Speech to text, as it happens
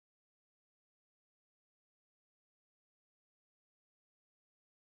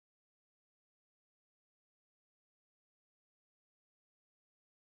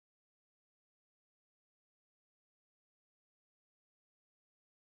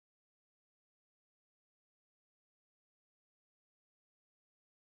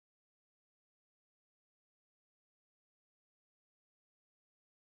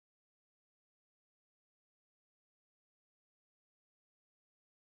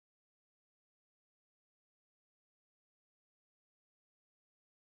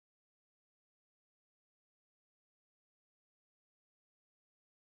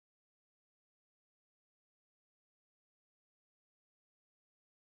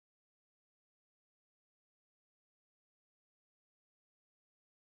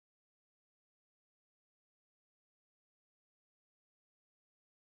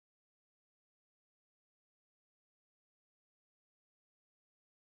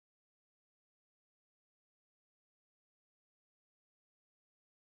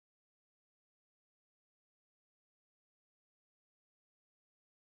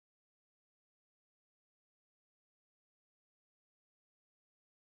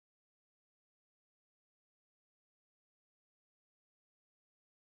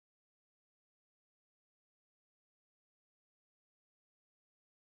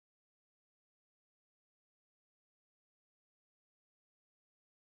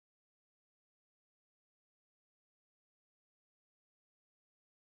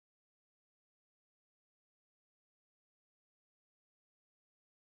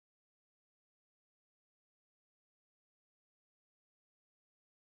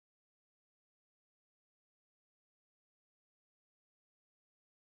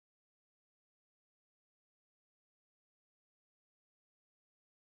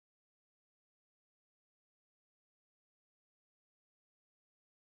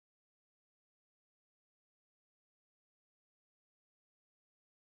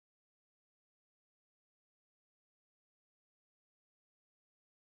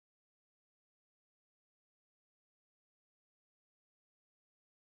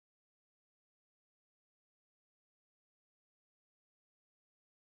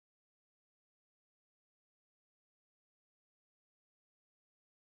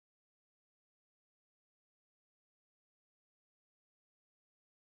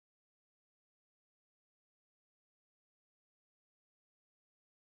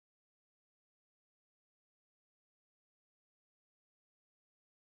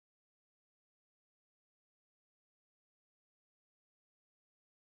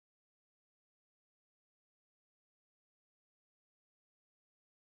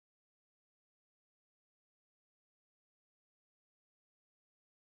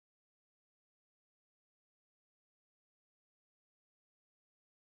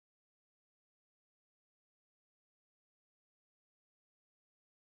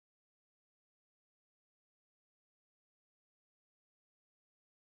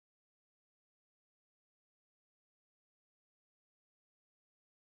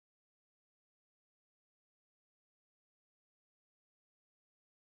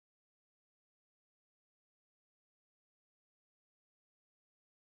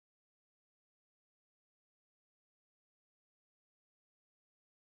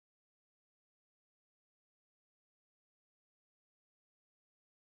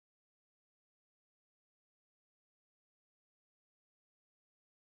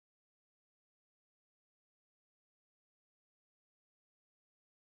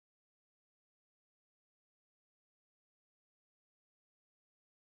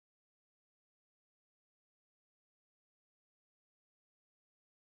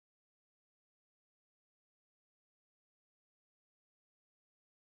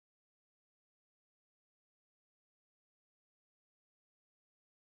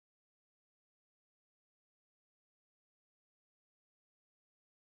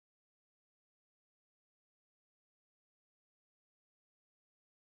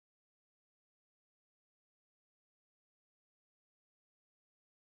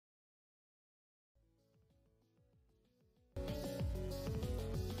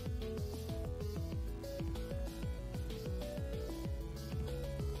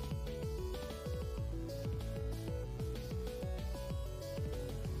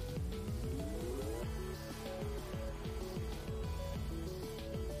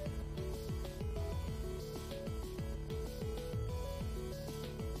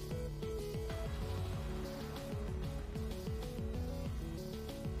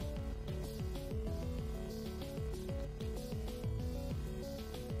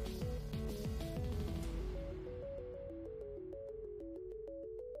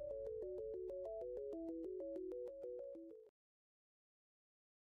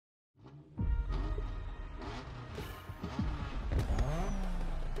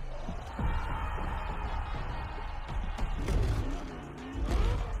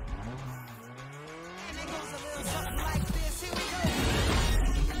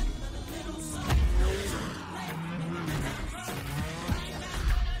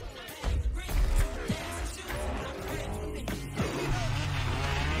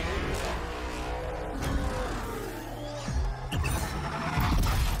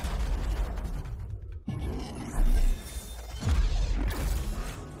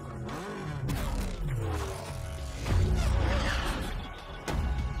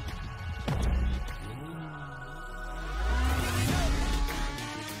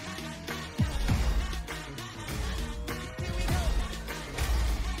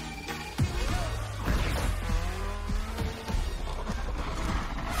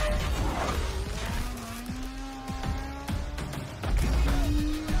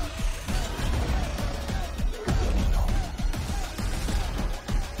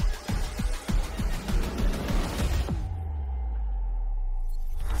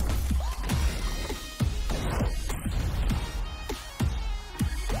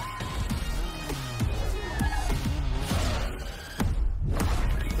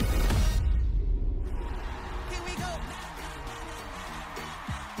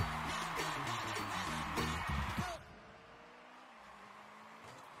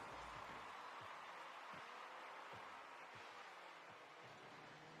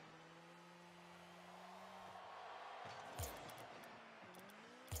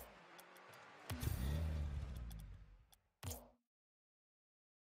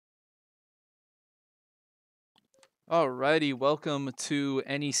Alrighty, welcome to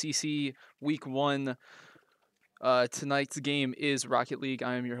NECC Week 1. Tonight's game is Rocket League.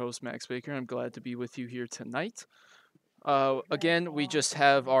 I am your host, Max Baker. I'm glad to be with you here tonight. Again, we just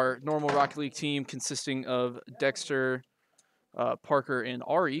have our normal Rocket League team consisting of Dexter, Parker, and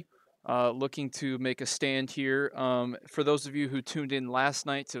Ari, looking to make a stand here. For those of you who tuned in last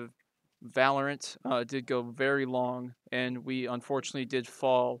night to Valorant, it did go very long, and we unfortunately did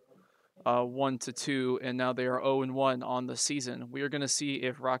fall 1-2, and now they are 0-1 on the season. We are going to see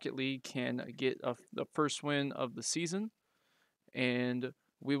if Rocket League can get the first win of the season, and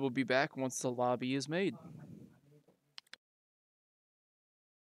we will be back once the lobby is made.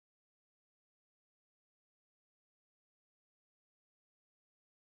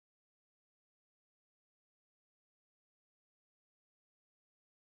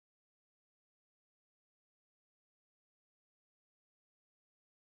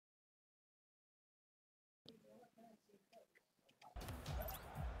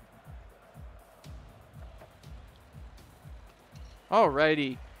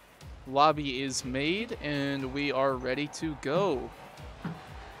 Alrighty, lobby is made, and we are ready to go.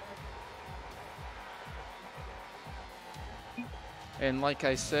 And like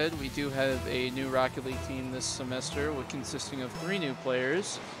I said, we do have a new Rocket League team this semester, consisting of 3 new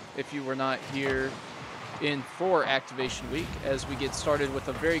players. If you were not here for Activation Week, as we get started with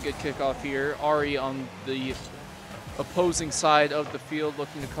a very good kickoff here. Ari on the opposing side of the field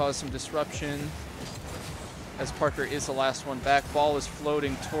looking to cause some disruption, as Parker is the last one back. Ball is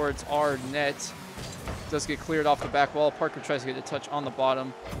floating towards our net. Does get cleared off the back wall. Parker tries to get a touch on the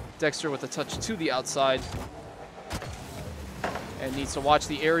bottom. Dexter with a touch to the outside. And needs to watch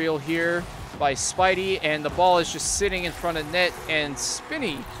the aerial here by Spidey. And the ball is just sitting in front of net. And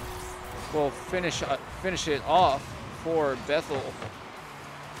Spinny will finish it off for Bethel.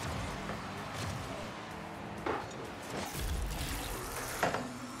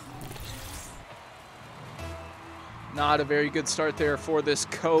 Not a very good start there for this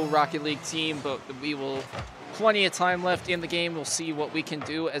co-Rocket League team, but we will plenty of time left in the game. We'll see what we can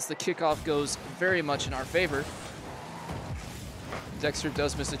do as the kickoff goes very much in our favor. Dexter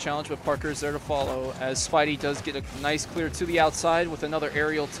does miss the challenge, but Parker is there to follow, as Spidey does get a nice clear to the outside with another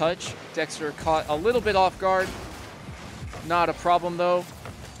aerial touch. Dexter caught a little bit off guard. Not a problem, though.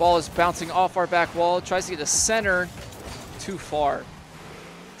 Ball is bouncing off our back wall. Tries to get a center. Too far.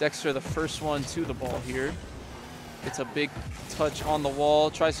 Dexter the first one to the ball here. It's a big touch on the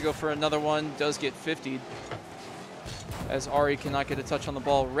wall. Tries to go for another one. Does get 50'd. As Ari cannot get a touch on the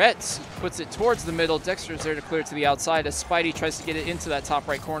ball. Retz puts it towards the middle. Dexter is there to clear it to the outside as Spidey tries to get it into that top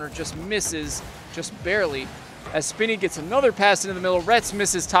right corner. Just misses, just barely. As Spinny gets another pass into the middle. Retz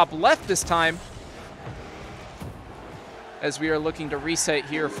misses top left this time. As we are looking to reset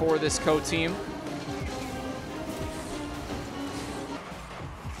here for this co-team.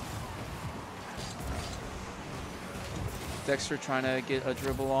 Dexter trying to get a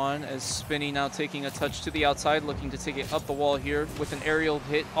dribble on, as Spinny now taking a touch to the outside, looking to take it up the wall here with an aerial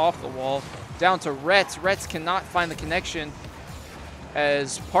hit off the wall. Down to Retz. Retz cannot find the connection,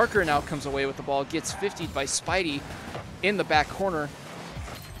 as Parker now comes away with the ball, gets 50'd by Spidey in the back corner.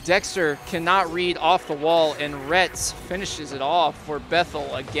 Dexter cannot read off the wall, and Retz finishes it off for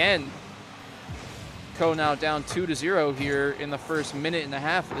Bethel again. Co now down 2-0 here in the first minute and a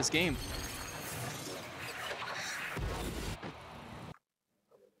half of this game.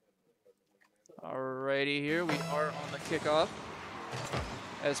 Alrighty, here we are on the kickoff,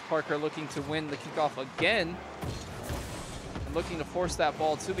 as Parker looking to win the kickoff again, and looking to force that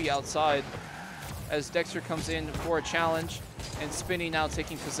ball to the outside, as Dexter comes in for a challenge, and Spinny now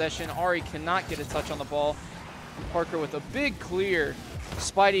taking possession. Ari cannot get a touch on the ball. Parker with a big clear.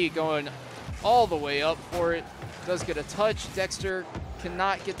 Spidey going all the way up for it. Does get a touch. Dexter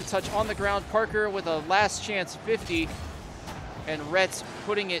cannot get the touch on the ground. Parker with a last chance 50, and Retz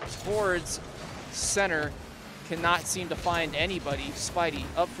putting it towards center. Cannot seem to find anybody. Spidey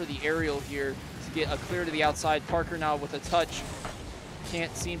up for the aerial here to get a clear to the outside. Parker now with a touch.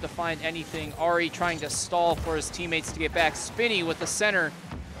 Can't seem to find anything. Ari trying to stall for his teammates to get back. Spinny with the center.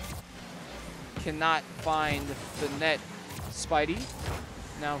 Cannot find the net. Spidey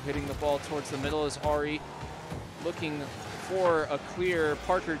now hitting the ball towards the middle as Ari looking for a clear.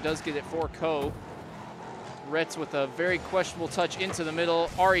 Parker does get it for Co. Retz with a very questionable touch into the middle.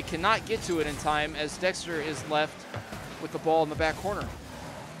 Ari cannot get to it in time, as Dexter is left with the ball in the back corner.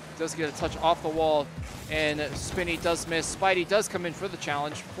 Does get a touch off the wall, and Spinny does miss. Spidey does come in for the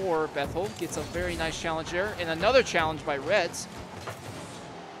challenge for Bethel. Gets a very nice challenge there, and another challenge by Retz.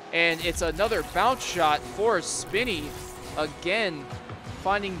 And it's another bounce shot for Spinny. Again,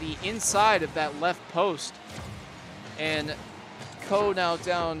 finding the inside of that left post. And Co now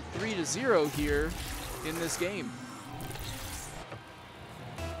down 3-0 here in this game.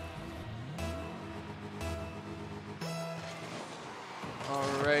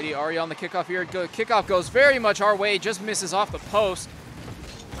 Alrighty, Ari on the kickoff here. Kickoff goes very much our way, just misses off the post.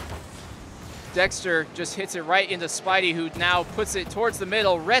 Dexter just hits it right into Spidey, who now puts it towards the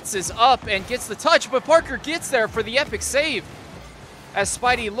middle. Retz is up and gets the touch, but Parker gets there for the epic save. As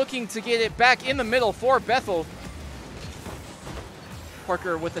Spidey looking to get it back in the middle for Bethel.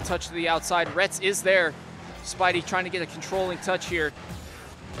 Parker with the touch to the outside. Retz is there. Spidey trying to get a controlling touch here.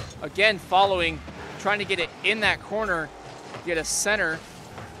 Again, following, trying to get it in that corner. Get a center.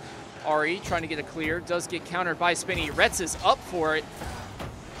 Ari trying to get a clear. Does get countered by Spinny. Retz is up for it.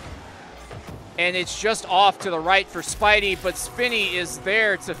 And it's just off to the right for Spidey, but Spinny is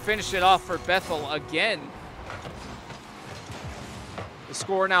there to finish it off for Bethel again. The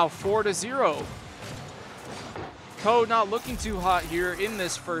score now 4-0. Co not looking too hot here in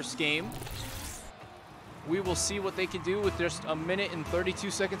this first game. We will see what they can do with just a minute and 32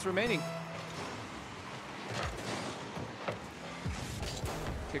 seconds remaining.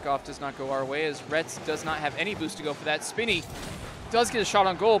 Kickoff does not go our way as Retz does not have any boost to go for that. Spinny does get a shot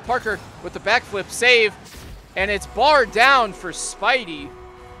on goal. Parker with the backflip save, and it's barred down for Spidey.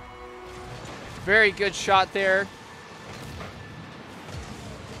 Very good shot there.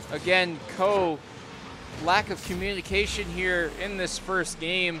 Again, Co, lack of communication here in this first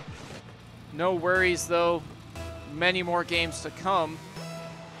game. No worries though, many more games to come.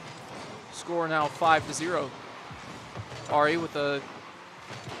 Score now 5-0. Ari with a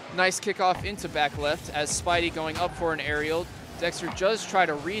nice kickoff into back left as Spidey going up for an aerial. Dexter does try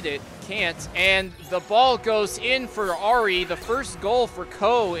to read it, can't, and the ball goes in for Ari, the first goal for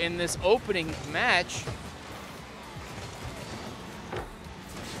Co in this opening match.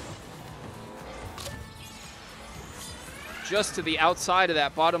 Just to the outside of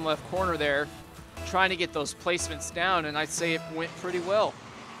that bottom left corner there, trying to get those placements down, and I'd say it went pretty well.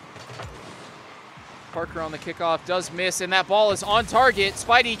 Parker on the kickoff does miss, and that ball is on target.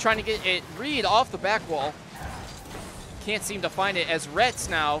 Spidey trying to get it read off the back wall. Can't seem to find it as Retz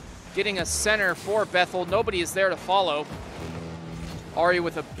now getting a center for Bethel. Nobody is there to follow. Ari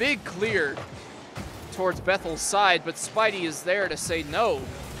with a big clear towards Bethel's side, but Spidey is there to say no.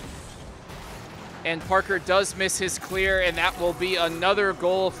 And Parker does miss his clear, and that will be another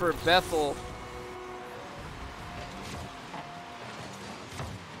goal for Bethel.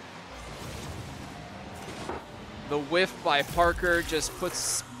 The whiff by Parker just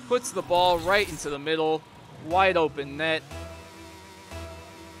puts the ball right into the middle. Wide open net.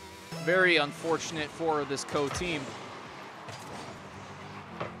 Very unfortunate for this Co team.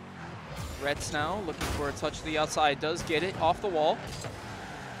 Retz now looking for a touch to the outside. Does get it off the wall.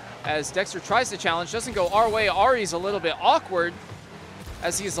 As Dexter tries to challenge, doesn't go our way. Ari's a little bit awkward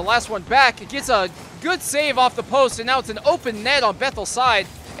as he's the last one back. It gets a good save off the post, and now it's an open net on Bethel's side.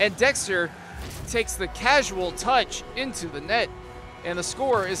 And Dexter takes the casual touch into the net, and the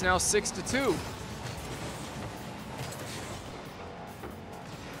score is now 6-2.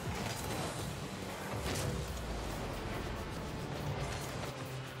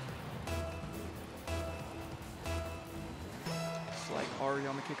 It's like Ari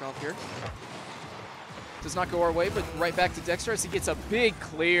on the kickoff here. Does not go our way, but right back to Dexter as he gets a big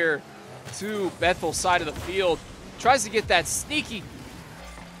clear to Bethel's side of the field. Tries to get that sneaky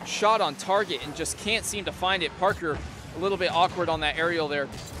shot on target and just can't seem to find it. Parker a little bit awkward on that aerial there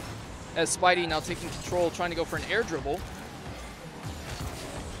as Spidey now taking control, trying to go for an air dribble.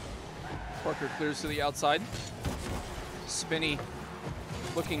 Parker clears to the outside. Spinny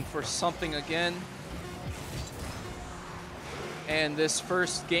looking for something again. And this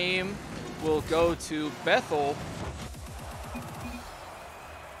first game will go to Bethel.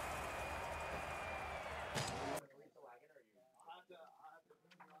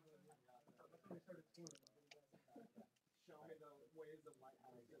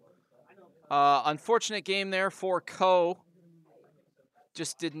 Unfortunate game there for Co.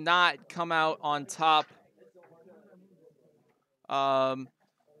 Just did not come out on top.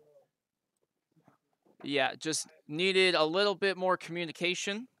 Yeah, just needed a little bit more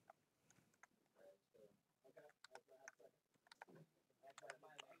communication.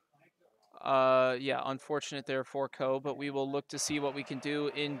 Yeah, unfortunate there for Co, but we will look to see what we can do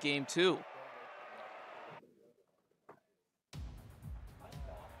in game 2.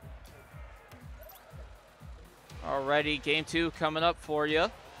 Alrighty, game 2 coming up for you.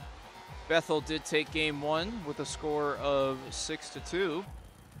 Bethel did take game 1 with a score of 6-2.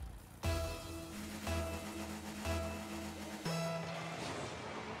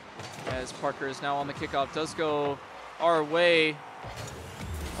 As Parker is now on the kickoff, does go our way.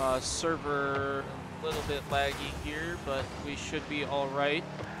 Server a little bit laggy here, but we should be all right.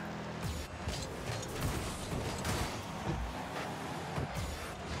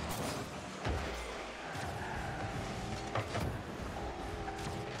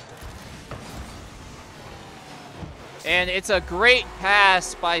 And it's a great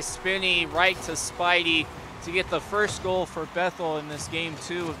pass by Spinney right to Spidey to get the first goal for Bethel in this game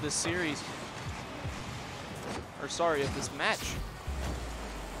 2 of this series. Or sorry, of this match.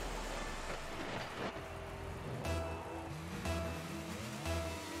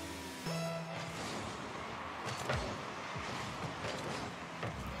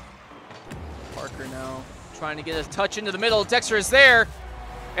 Parker now trying to get a touch into the middle. Dexter is there.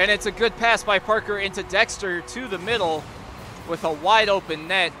 And it's a good pass by Parker into Dexter to the middle with a wide open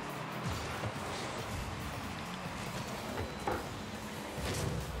net.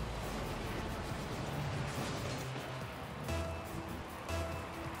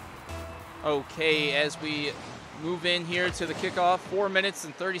 Okay, as we move in here to the kickoff, 4 minutes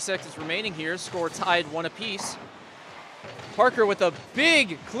and 30 seconds remaining here. Score tied 1 apiece. Parker with a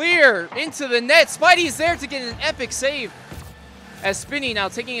big clear into the net. Spidey's there to get an epic save. As Spinney now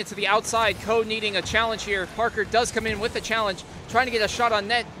taking it to the outside. Code needing a challenge here. Parker does come in with the challenge, trying to get a shot on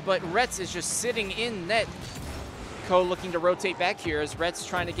net, but Retz is just sitting in net. Code looking to rotate back here as Retz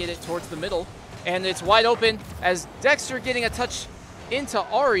trying to get it towards the middle. And it's wide open as Dexter getting a touch into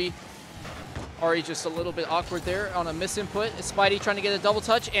Ari. Ari just a little bit awkward there on a misinput. Spidey trying to get a double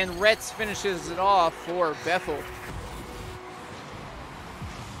touch, and Retz finishes it off for Bethel.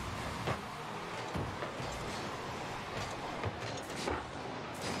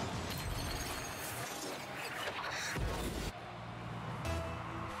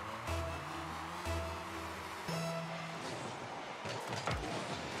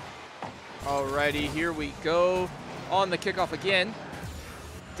 Alrighty, here we go on the kickoff again.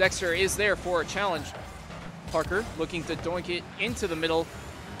 Dexter is there for a challenge. Parker looking to doink it into the middle.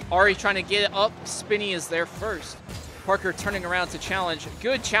 Ari trying to get it up. Spinney is there first. Parker turning around to challenge.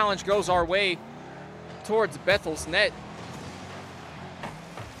 Good challenge goes our way towards Bethel's net.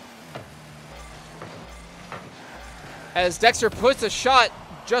 As Dexter puts a shot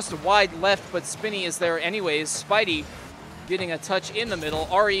just wide left, but Spinney is there anyways. Spidey getting a touch in the middle.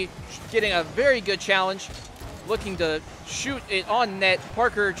 Ari getting a very good challenge, looking to shoot it on net.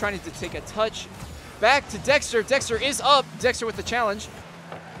 Parker trying to take a touch. Back to Dexter. Dexter is up. Dexter with the challenge.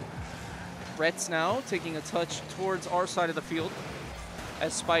 Retz now taking a touch towards our side of the field.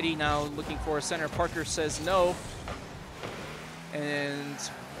 As Spidey now looking for a center. Parker says no. And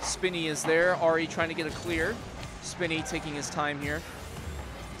Spinney is there. Ari trying to get a clear. Spinney taking his time here.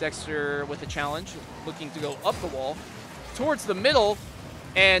 Dexter with a challenge, looking to go up the wall towards the middle,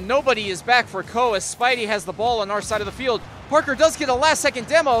 and nobody is back for Ko as Spidey has the ball on our side of the field. Parker does get a last-second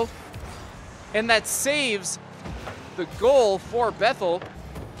demo, and that saves the goal for Bethel.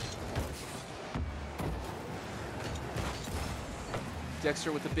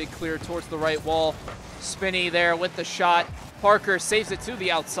 Dexter with a big clear towards the right wall. Spinney there with the shot. Parker saves it to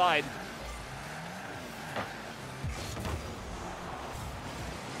the outside.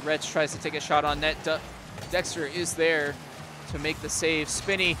 Retz tries to take a shot on net. Dexter is there to make the save.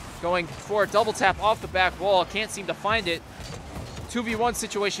 Spinney going for a double tap off the back wall. Can't seem to find it. 2v1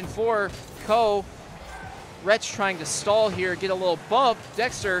 situation for Ko. Retz trying to stall here, get a little bump.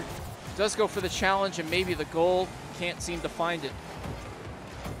 Dexter does go for the challenge and maybe the goal. Can't seem to find it.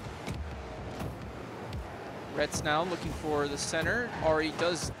 Retz now looking for the center. Ari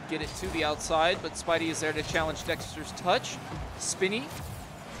does get it to the outside, but Spidey is there to challenge Dexter's touch. Spinney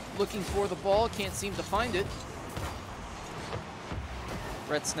looking for the ball, can't seem to find it.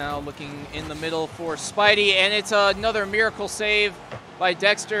 Retz now looking in the middle for Spidey, and it's another miracle save by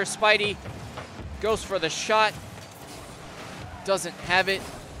Dexter. Spidey goes for the shot, doesn't have it.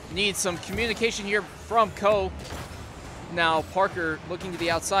 Needs some communication here from Ko. Now Parker looking to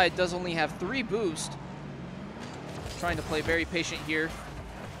the outside, does only have 3 boost. Trying to play very patient here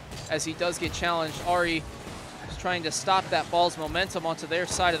as he does get challenged. Ari is trying to stop that ball's momentum onto their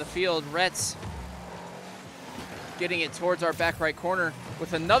side of the field. Retz getting it towards our back right corner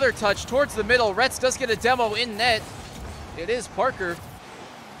with another touch towards the middle. Retz does get a demo in net. It is Parker.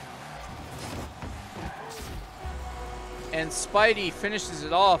 And Spidey finishes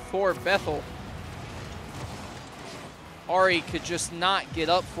it off for Bethel. Ari could just not get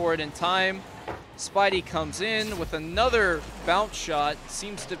up for it in time. Spidey comes in with another bounce shot.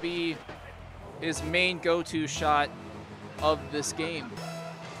 Seems to be his main go-to shot of this game.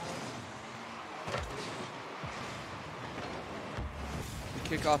 The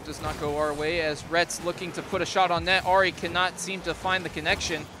kickoff does not go our way as Rhett's looking to put a shot on net. Ari cannot seem to find the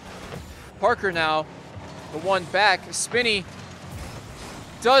connection. Parker now, the one back. Spinney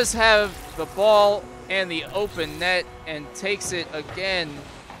does have the ball and the open net and takes it again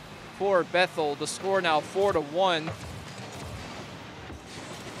for Bethel. The score now 4-1.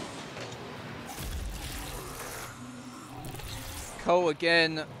 Ko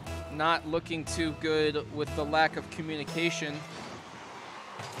again not looking too good with the lack of communication.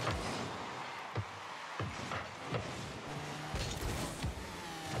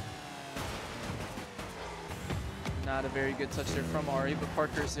 Not a very good touch there from Ari, but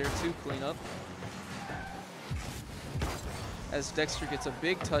Parker's there to clean up. As Dexter gets a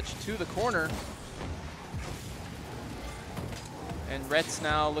big touch to the corner. And Rhett's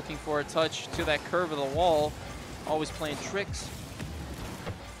now looking for a touch to that curve of the wall. Always playing tricks.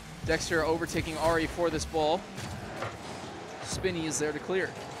 Dexter overtaking Ari for this ball. Spinney is there to clear.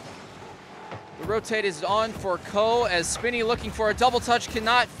 The rotate is on for Ko as Spinney looking for a double touch,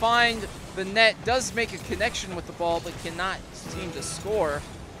 cannot find the net, does make a connection with the ball, but cannot seem to score.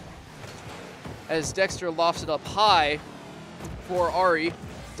 As Dexter lofts it up high for Ari.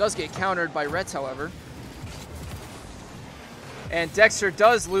 Does get countered by Rhett's, however. And Dexter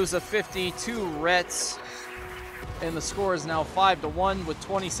does lose a 50 to Rhett's. And the score is now 5-1 with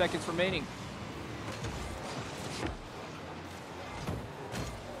 20 seconds remaining.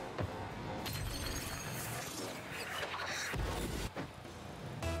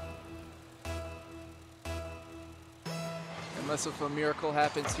 Unless if a miracle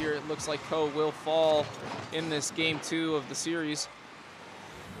happens here, it looks like Ko will fall in this game 2 of the series.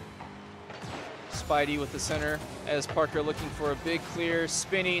 Spidey with the center as Parker looking for a big clear.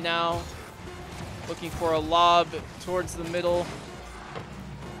 Spinney now looking for a lob towards the middle.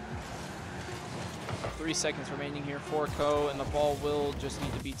 3 seconds remaining here for Ko, and the ball will just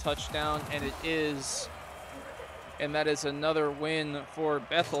need to be touched down, and it is. And that is another win for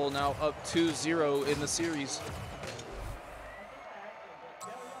Bethel, now up 2-0 in the series.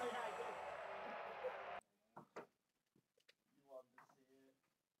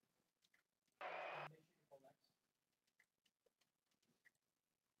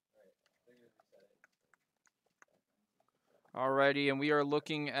 Alrighty, and we are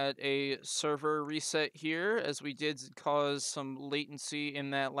looking at a server reset here as we did cause some latency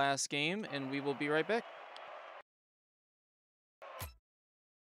in that last game, and we will be right back.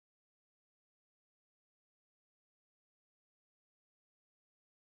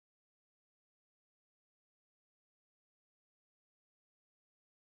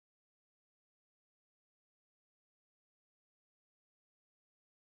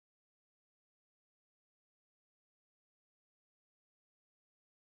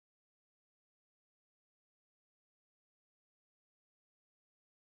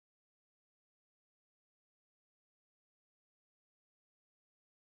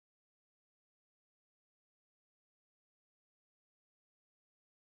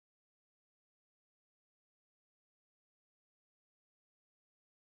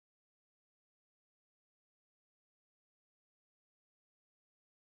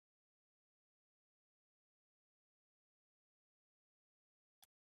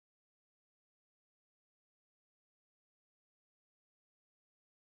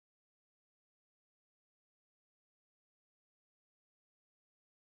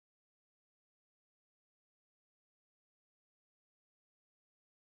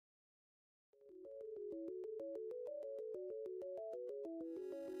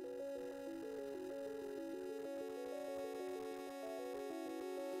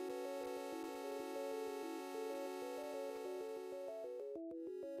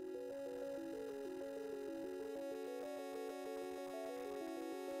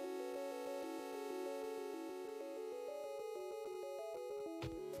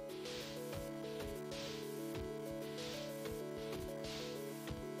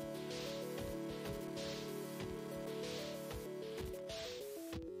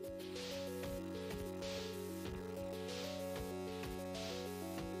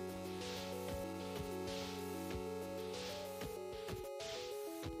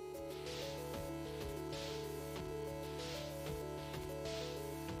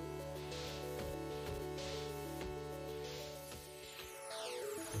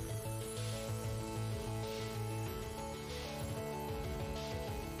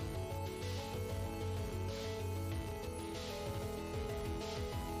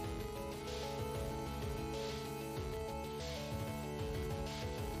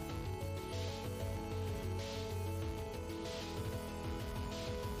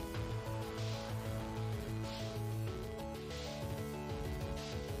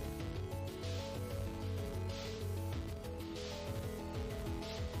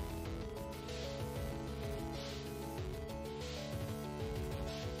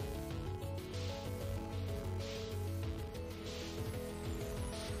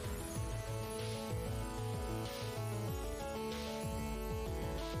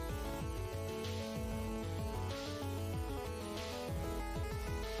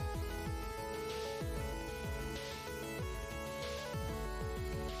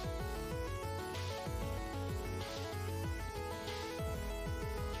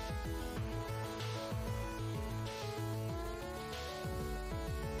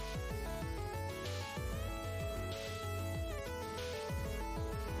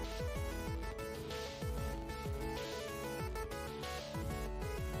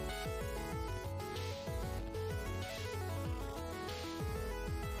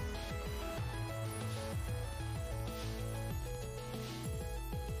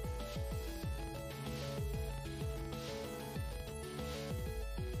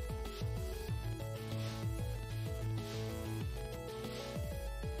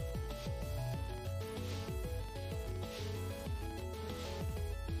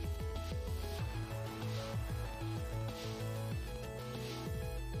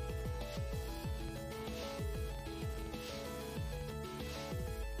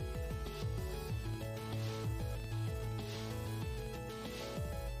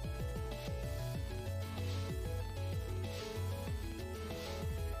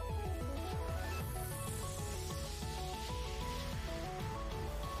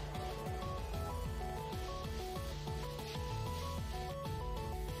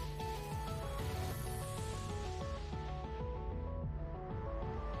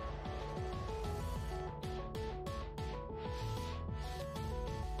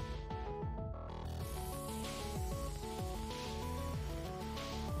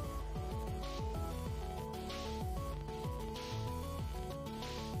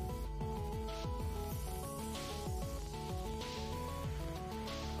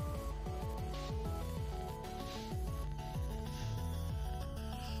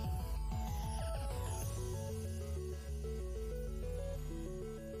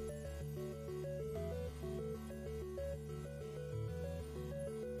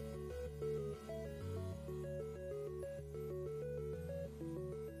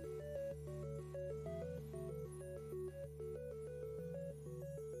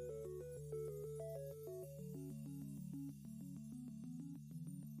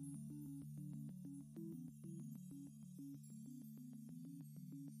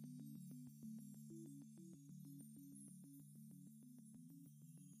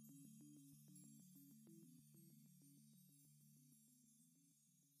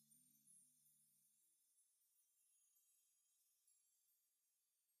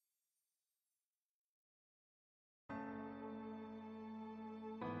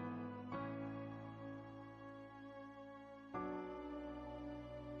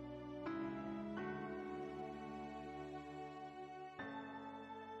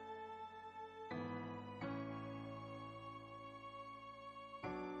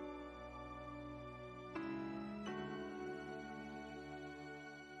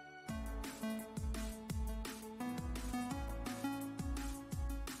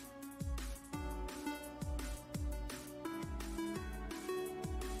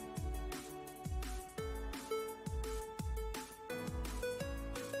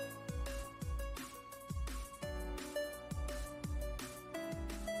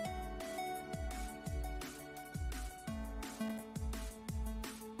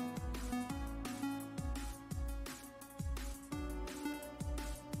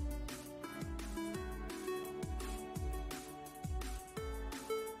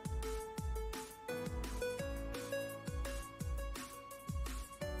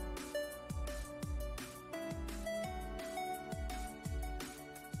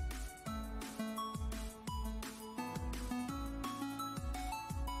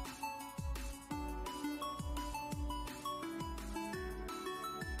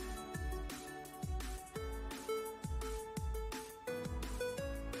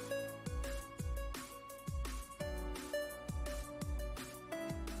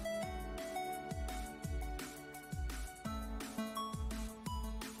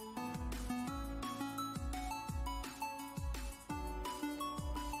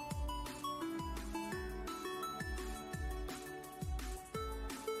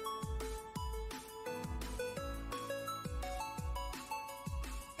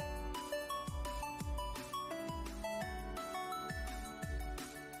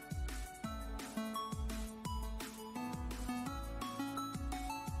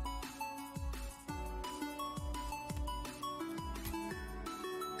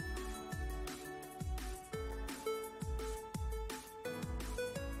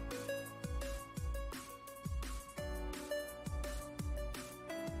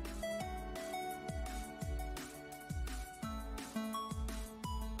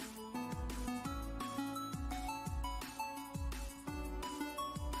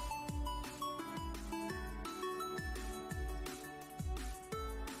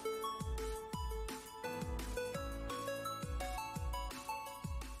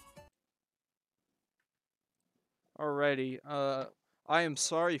 Alrighty. I am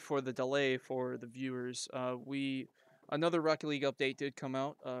sorry for the delay for the viewers. Another Rocket League update did come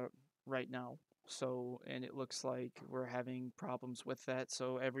out right now. So, and it looks like we're having problems with that.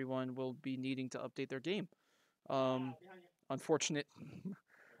 So everyone will be needing to update their game. Unfortunate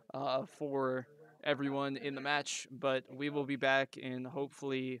for everyone in the match, but we will be back in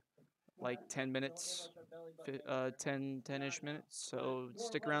hopefully like 10 minutes, 10-ish minutes. So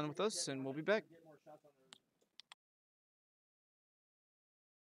stick around with us and we'll be back.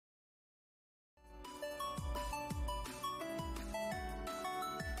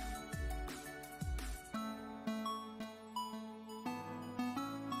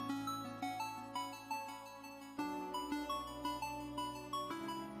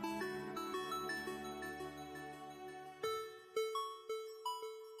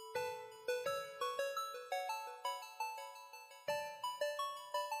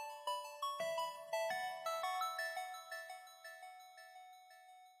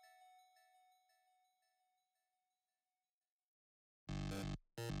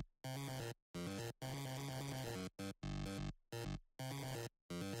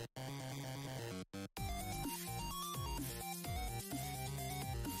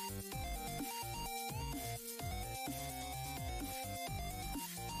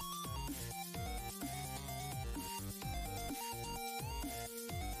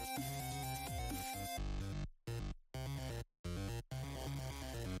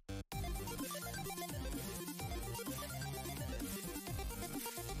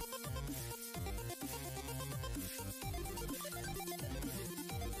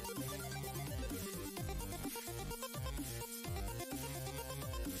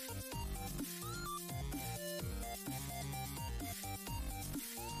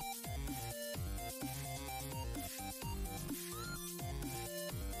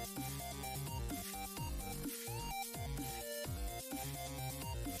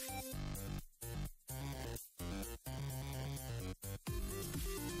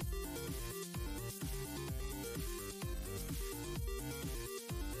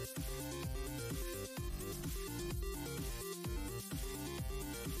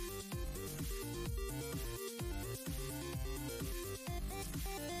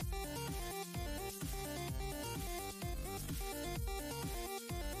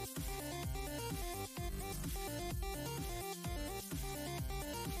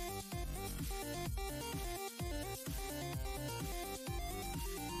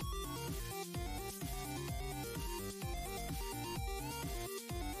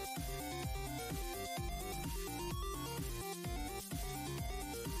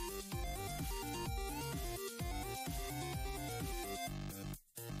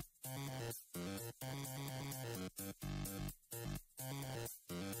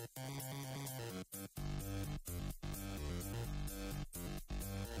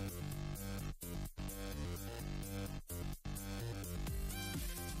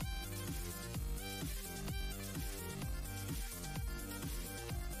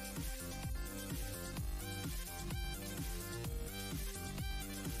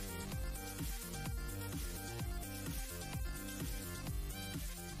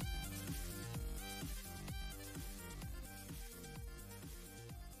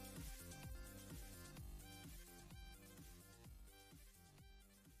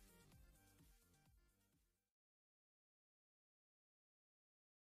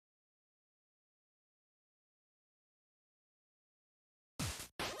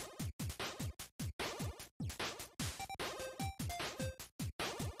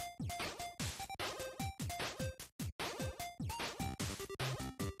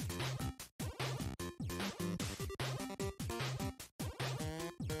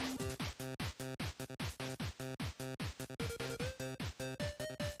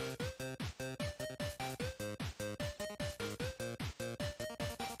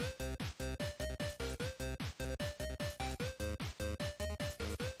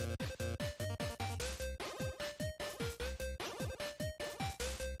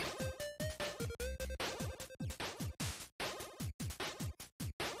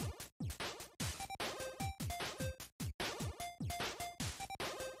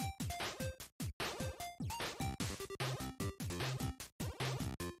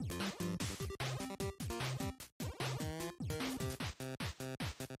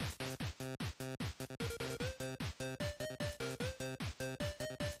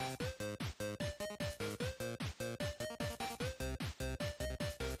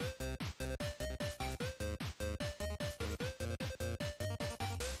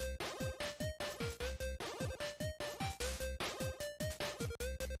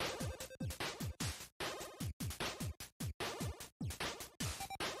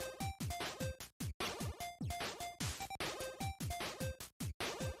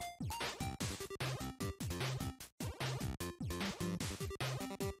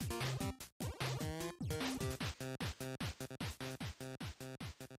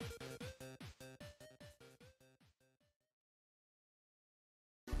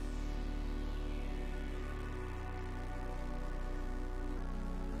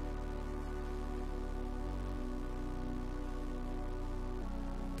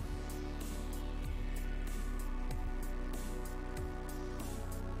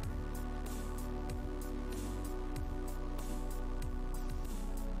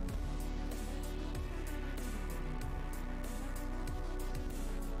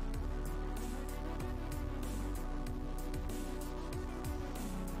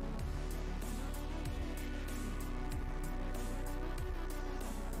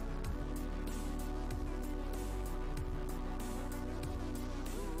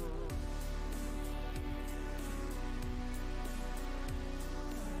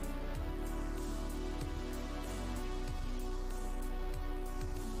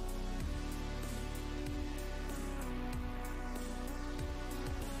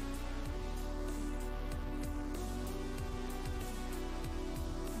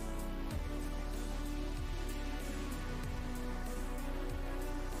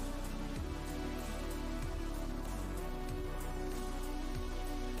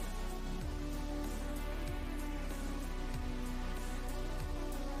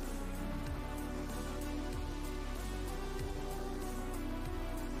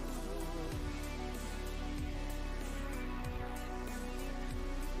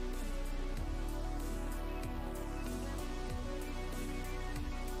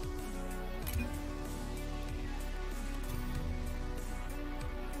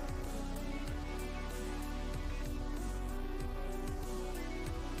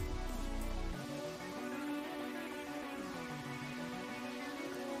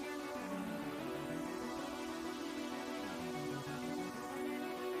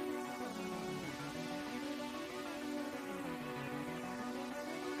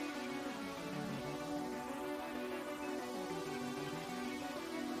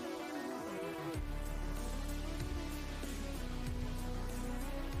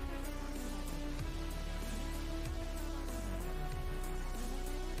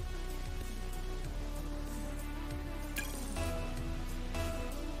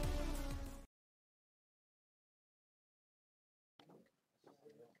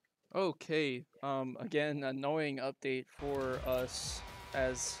 Okay, again, annoying update for us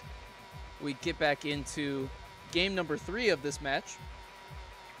as we get back into game number 3 of this match.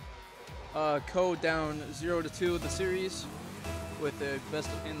 Co down 0-2 of the series with the best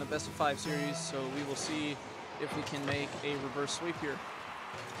of 5 series, so we will see if we can make a reverse sweep here.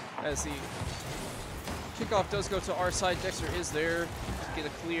 As the kickoff does go to our side, Dexter is there to get a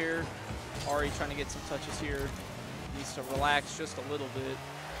clear. Ari trying to get some touches here. Needs to relax just a little bit.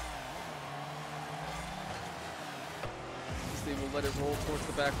 They will let it roll towards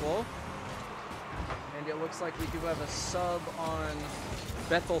the back wall. And it looks like we do have a sub on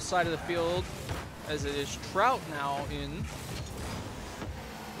Bethel's side of the field, as it is Trout now in,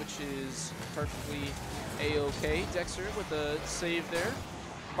 which is perfectly a-okay. Dexter with a save there.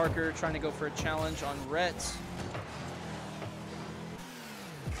 Parker trying to go for a challenge on Rhett.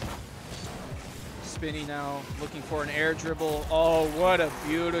 Spinny now looking for an air dribble. Oh, what a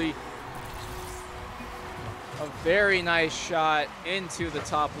beauty. A very nice shot into the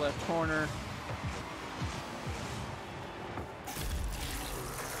top left corner.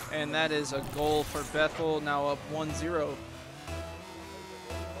 And that is a goal for Bethel, now up 1-0.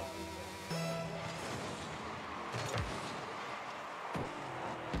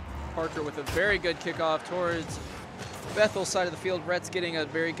 Parker with a very good kickoff towards Bethel's side of the field. Rhett's getting a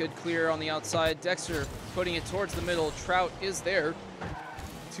very good clear on the outside. Dexter putting it towards the middle. Trout is there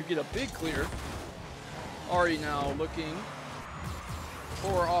to get a big clear. Ari now looking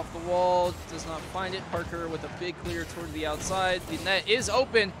for off the wall, does not find it. Parker with a big clear toward the outside. The net is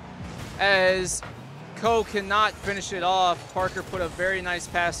open as Co cannot finish it off. Parker put a very nice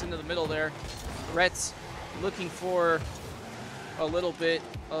pass into the middle there. Rhett's looking for a little bit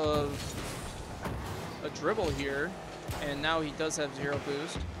of a dribble here, and now he does have 0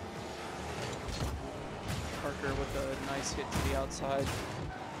 boost. Parker with a nice hit to the outside.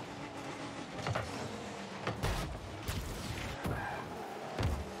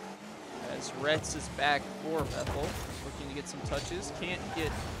 Rhetz is back for Bethel, looking to get some touches. Can't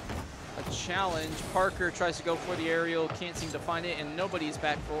get a challenge. Parker tries to go for the aerial, can't seem to find it, and nobody's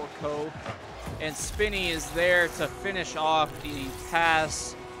back for Co. And Spinney is there to finish off the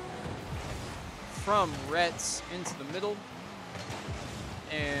pass from Rhetz into the middle.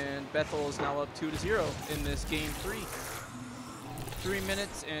 And Bethel is now up 2-0 in this game 3. 3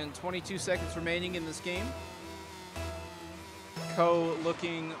 minutes and 22 seconds remaining in this game. Co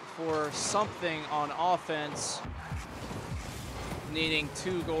looking for something on offense, needing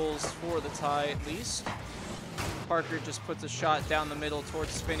 2 goals for the tie at least. Parker just puts a shot down the middle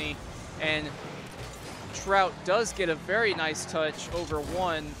towards Spinney, and Trout does get a very nice touch over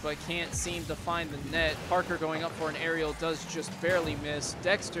one, but can't seem to find the net. Parker going up for an aerial does just barely miss.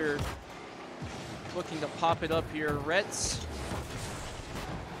 Dexter looking to pop it up here. Rhetz,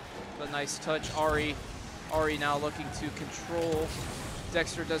 a nice touch. Ari now looking to control.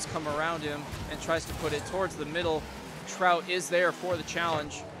 Dexter does come around him and tries to put it towards the middle. Trout is there for the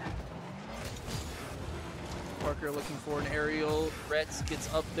challenge. Parker looking for an aerial. Rhetz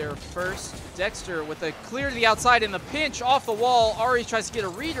gets up there first. Dexter with a clear to the outside in the pinch off the wall. Ari tries to get a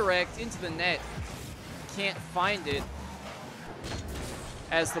redirect into the net. Can't find it.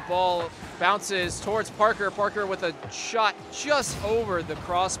 As the ball bounces towards Parker. Parker with a shot just over the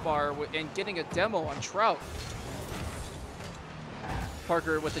crossbar and getting a demo on Trout.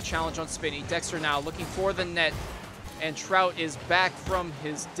 Parker with a challenge on Spinney. Dexter now looking for the net, and Trout is back from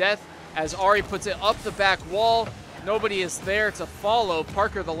his death as Ari puts it up the back wall. Nobody is there to follow.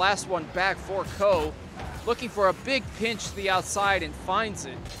 Parker, the last one back for Co, looking for a big pinch to the outside and finds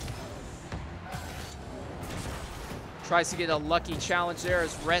it. Tries to get a lucky challenge there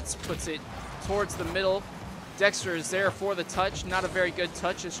as Rhetz puts it towards the middle. Dexter is there for the touch. Not a very good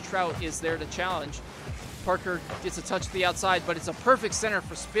touch as Trout is there to challenge. Parker gets a touch to the outside, but it's a perfect center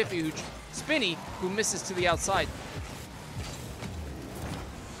for Spinney, who misses to the outside.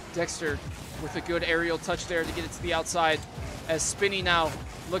 Dexter with a good aerial touch there to get it to the outside as Spinney now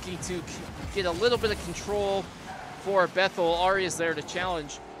looking to get a little bit of control for Bethel. Ari is there to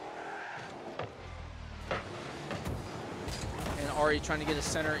challenge. Ari trying to get a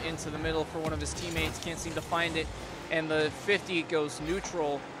center into the middle for one of his teammates, can't seem to find it, and the 50 goes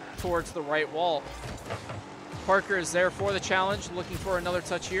neutral towards the right wall. Parker is there for the challenge, looking for another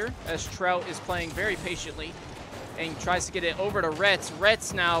touch here, as Trout is playing very patiently and tries to get it over to Rhetz.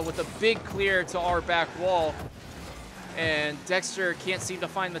 Rhetz now with a big clear to our back wall, and Dexter can't seem to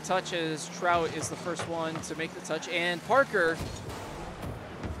find the touch as Trout is the first one to make the touch, and Parker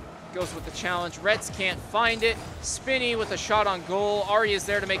goes with the challenge. Rhetz can't find it. Spinney with a shot on goal. Ari is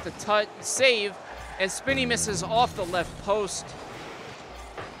there to make the save, and Spinney misses off the left post.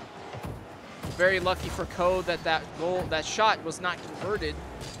 very lucky for Ko that that shot was not converted.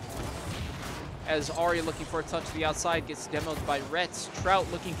 As Ari looking for a touch to the outside gets demoed by Retz.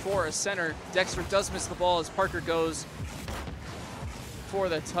 Trout looking for a center. Dexter does miss the ball as Parker goes for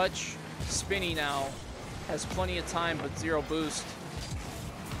the touch. Spinny now has plenty of time but zero boost.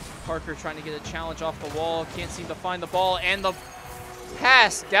 Parker trying to get a challenge off the wall. Can't seem to find the ball. And the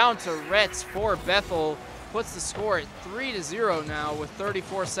pass down to Retz for Bethel puts the score at 3-0 now with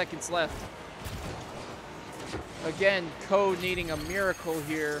 34 seconds left. Again, Ko needing a miracle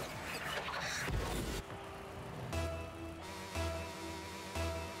here.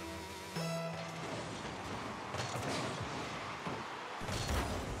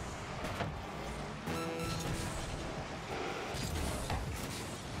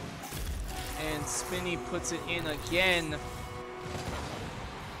 And Spinny puts it in again.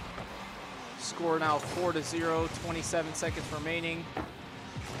 Score now 4-0, 27 seconds remaining.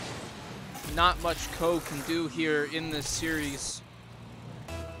 Not much Ko can do here in this series,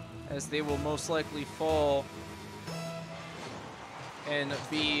 as they will most likely fall and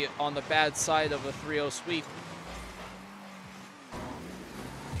be on the bad side of a 3-0 sweep.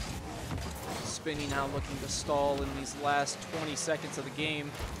 Spinny now looking to stall in these last 20 seconds of the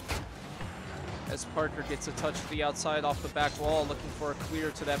game, as Parker gets a touch to the outside off the back wall, looking for a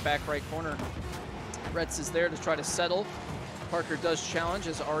clear to that back right corner. Retz is there to try to settle. Parker does challenge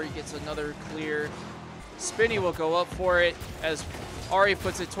as Ari gets another clear. Spinny will go up for it as Ari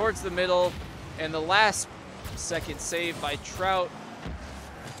puts it towards the middle, and the last second save by Trout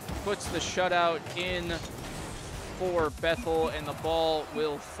puts the shutout in for Bethel, and the ball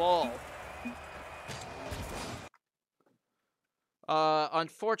will fall.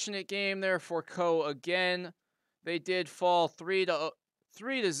 Unfortunate game there for Ko again. They did fall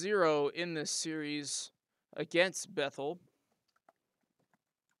 3-0 in this series against Bethel.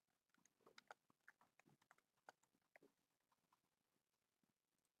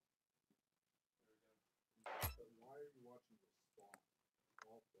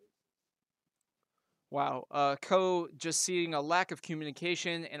 Wow, Ko just seeing a lack of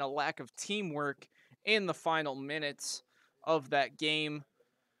communication and a lack of teamwork in the final minutes of that game.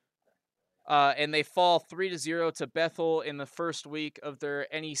 And they fall 3-0 to Bethel in the first week of their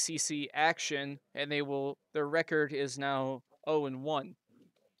NECC action, and their record is now 0-1.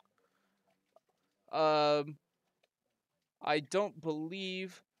 I don't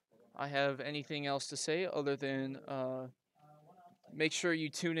believe I have anything else to say other than make sure you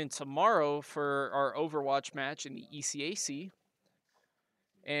tune in tomorrow for our Overwatch match in the ECAC.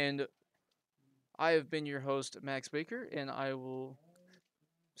 And I have been your host, Max Baker, and I will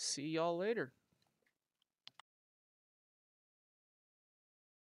see y'all later.